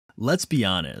Let's be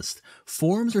honest,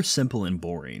 forms are simple and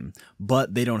boring,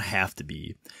 but they don't have to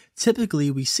be.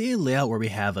 Typically, we see a layout where we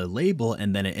have a label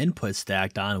and then an input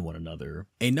stacked on one another.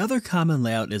 Another common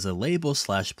layout is a label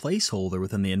slash placeholder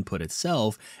within the input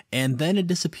itself, and then it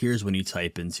disappears when you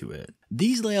type into it.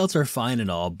 These layouts are fine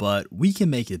and all, but we can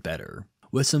make it better.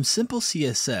 With some simple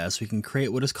CSS, we can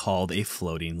create what is called a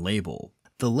floating label.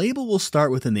 The label will start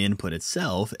within the input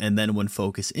itself, and then when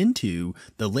focused into,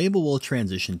 the label will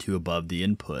transition to above the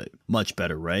input. Much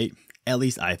better, right? At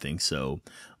least I think so.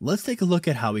 Let's take a look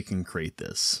at how we can create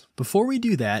this. Before we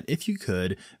do that, if you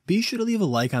could, be sure to leave a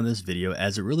like on this video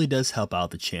as it really does help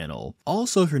out the channel.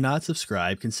 Also, if you're not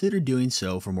subscribed, consider doing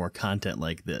so for more content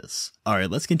like this. Alright,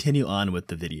 let's continue on with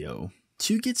the video.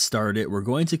 To get started, we're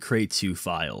going to create two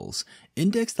files,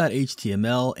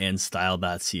 index.html and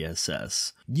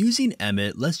style.css. Using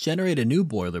Emmet, let's generate a new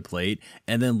boilerplate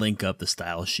and then link up the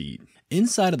style sheet.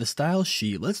 Inside of the style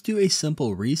sheet, let's do a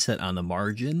simple reset on the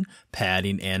margin,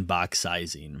 padding, and box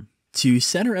sizing. To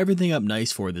center everything up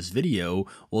nice for this video,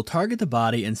 we'll target the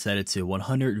body and set it to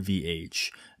 100 VH,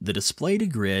 the display to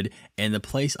grid, and the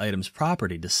place items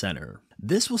property to center.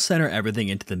 This will center everything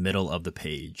into the middle of the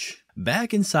page.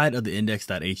 Back inside of the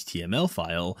index.html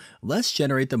file, let's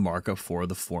generate the markup for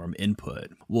the form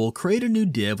input. We'll create a new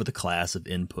div with a class of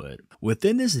input.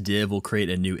 Within this div, we'll create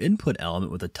a new input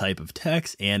element with a type of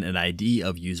text and an ID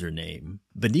of username.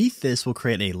 Beneath this, we'll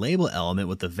create a label element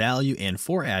with the value and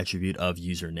for attribute of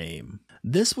username.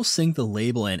 This will sync the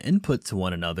label and input to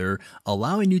one another,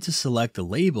 allowing you to select the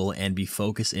label and be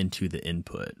focused into the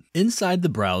input. Inside the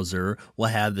browser, we'll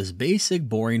have this basic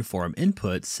boring form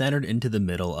input centered into the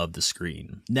middle of the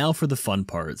screen. Now for the fun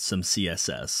part, some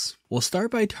CSS. We'll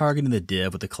start by targeting the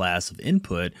div with a class of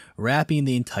input, wrapping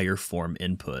the entire form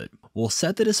input. We'll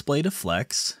set the display to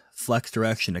flex, flex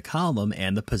direction to column,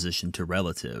 and the position to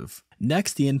relative.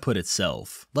 Next, the input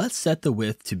itself. Let's set the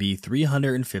width to be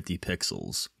 350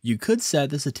 pixels. You could set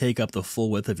this to take up the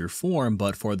full width of your form,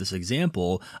 but for this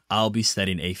example, I'll be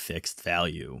setting a fixed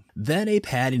value. Then a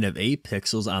padding of 8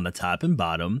 pixels on the top and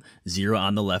bottom, 0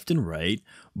 on the left and right,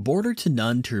 border to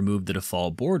none to remove the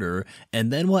default border,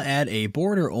 and then we'll add a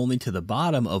border only to the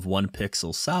bottom of 1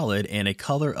 pixel solid and a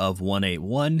color of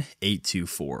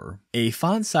 181824. A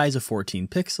font size of 14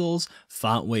 pixels,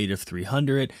 font weight of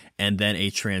 300, and then a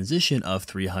transition of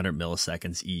 300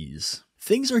 milliseconds ease.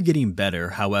 Things are getting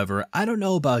better, however, I don't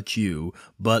know about you,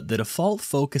 but the default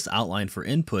focus outline for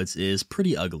inputs is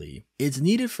pretty ugly. It's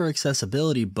needed for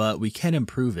accessibility, but we can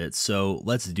improve it, so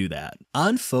let's do that.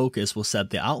 On focus, we'll set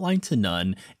the outline to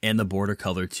none and the border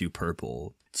color to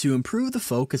purple. To improve the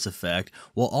focus effect,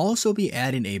 we'll also be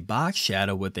adding a box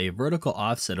shadow with a vertical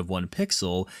offset of 1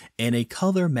 pixel and a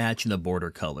color matching the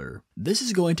border color. This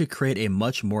is going to create a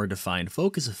much more defined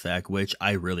focus effect, which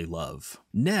I really love.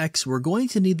 Next, we're going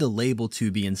to need the label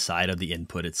to be inside of the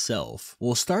input itself.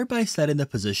 We'll start by setting the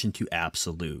position to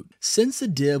absolute. Since the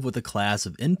div with the class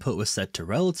of input was set to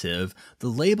relative, the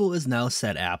label is now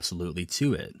set absolutely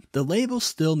to it. The label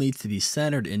still needs to be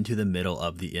centered into the middle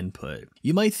of the input.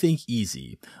 You might think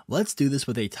easy. Let's do this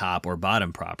with a top or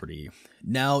bottom property.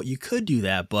 Now, you could do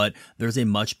that, but there's a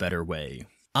much better way.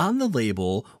 On the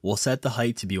label, we'll set the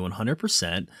height to be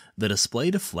 100%, the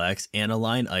display to flex, and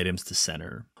align items to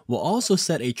center. We'll also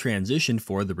set a transition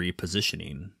for the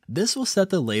repositioning. This will set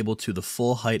the label to the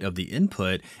full height of the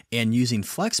input, and using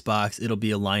Flexbox, it'll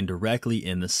be aligned directly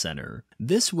in the center.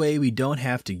 This way, we don't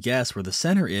have to guess where the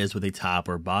center is with a top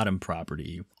or bottom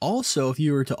property. Also, if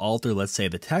you were to alter, let's say,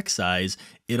 the text size,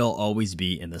 it'll always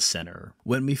be in the center.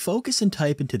 When we focus and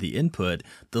type into the input,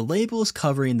 the label is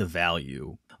covering the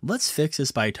value. Let's fix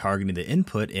this by targeting the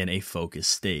input in a focus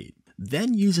state.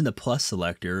 Then using the plus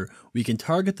selector, we can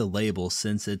target the label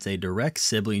since it's a direct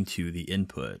sibling to the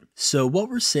input. So what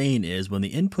we're saying is when the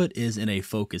input is in a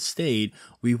focus state,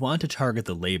 we want to target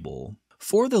the label.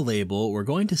 For the label, we're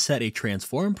going to set a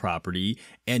transform property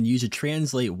and use a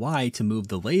translate Y to move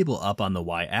the label up on the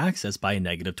Y axis by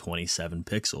 -27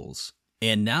 pixels.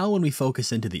 And now when we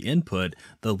focus into the input,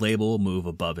 the label will move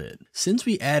above it. Since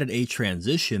we added a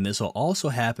transition, this will also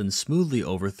happen smoothly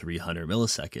over 300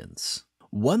 milliseconds.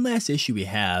 One last issue we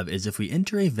have is if we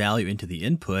enter a value into the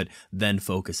input, then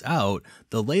focus out,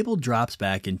 the label drops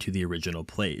back into the original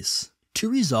place. To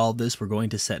resolve this, we're going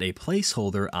to set a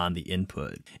placeholder on the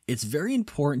input. It's very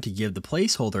important to give the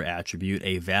placeholder attribute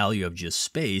a value of just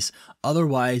space,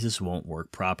 otherwise this won't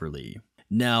work properly.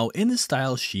 Now, in the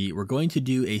style sheet, we're going to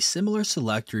do a similar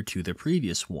selector to the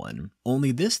previous one,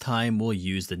 only this time we'll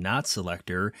use the not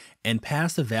selector and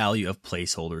pass the value of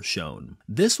placeholder shown.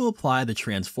 This will apply the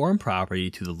transform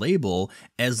property to the label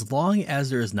as long as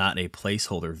there is not a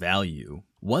placeholder value.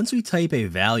 Once we type a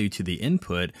value to the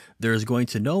input, there is going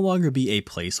to no longer be a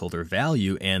placeholder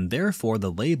value, and therefore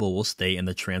the label will stay in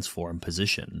the transform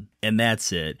position. And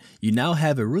that's it. You now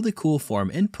have a really cool form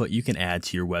input you can add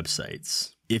to your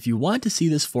websites. If you want to see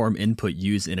this form input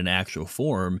used in an actual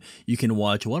form, you can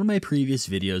watch one of my previous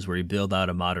videos where we build out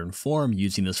a modern form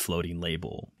using this floating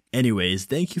label. Anyways,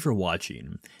 thank you for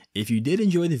watching. If you did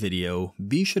enjoy the video,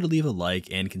 be sure to leave a like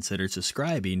and consider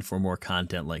subscribing for more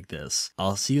content like this.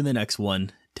 I'll see you in the next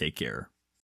one. Take care.